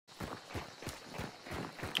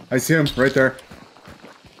I see him right there.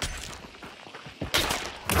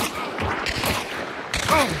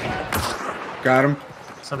 Got him.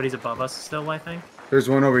 Somebody's above us still, I think. There's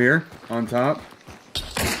one over here on top.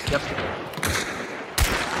 Yep.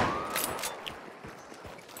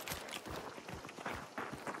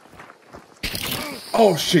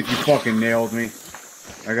 Oh shit, you fucking nailed me.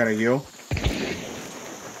 I gotta heal.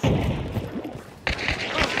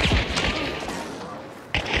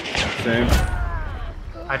 Same.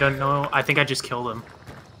 I don't know. I think I just killed him.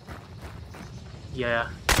 Yeah.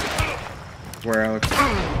 Where, Alex?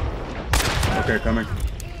 Okay, coming.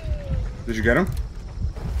 Did you get him?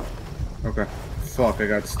 Okay. Fuck, I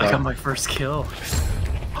got stuck. I got my first kill.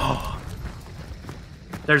 Oh.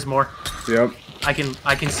 There's more. Yep. I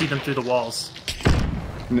can see them through the walls.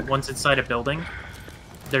 One's inside a building.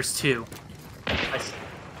 There's two.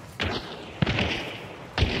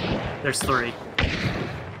 There's three.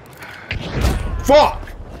 Fuck!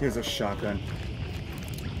 Here's a shotgun.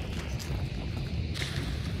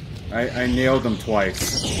 I nailed him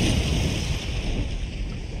twice.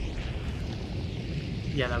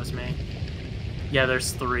 Yeah, that was me. Yeah,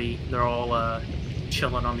 there's three. They're all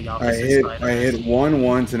chilling on the opposite side. I hit one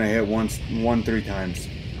once and I hit one 3 times.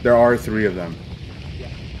 There are 3 of them. Yeah.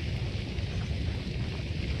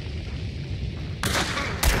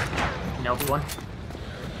 Nailed one.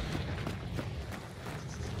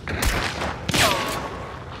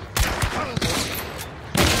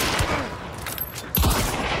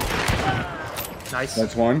 Nice.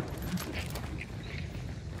 That's one.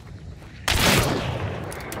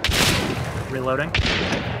 Reloading.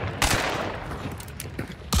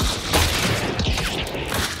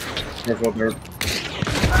 Careful there.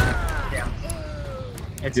 Yeah.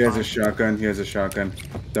 It's He has fine. a shotgun. He has a shotgun.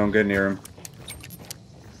 Don't get near him.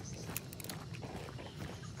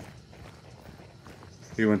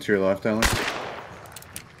 He went to your left, Alex.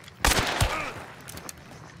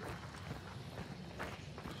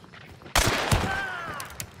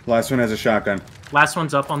 Last one has a shotgun. Last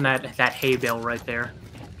one's up on that hay bale right there.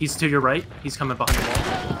 He's to your right. He's coming behind the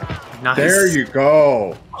wall. Nice. There you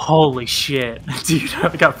go. Holy shit. Dude,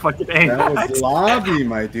 I got fucking angry. That was lobby,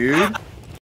 my dude.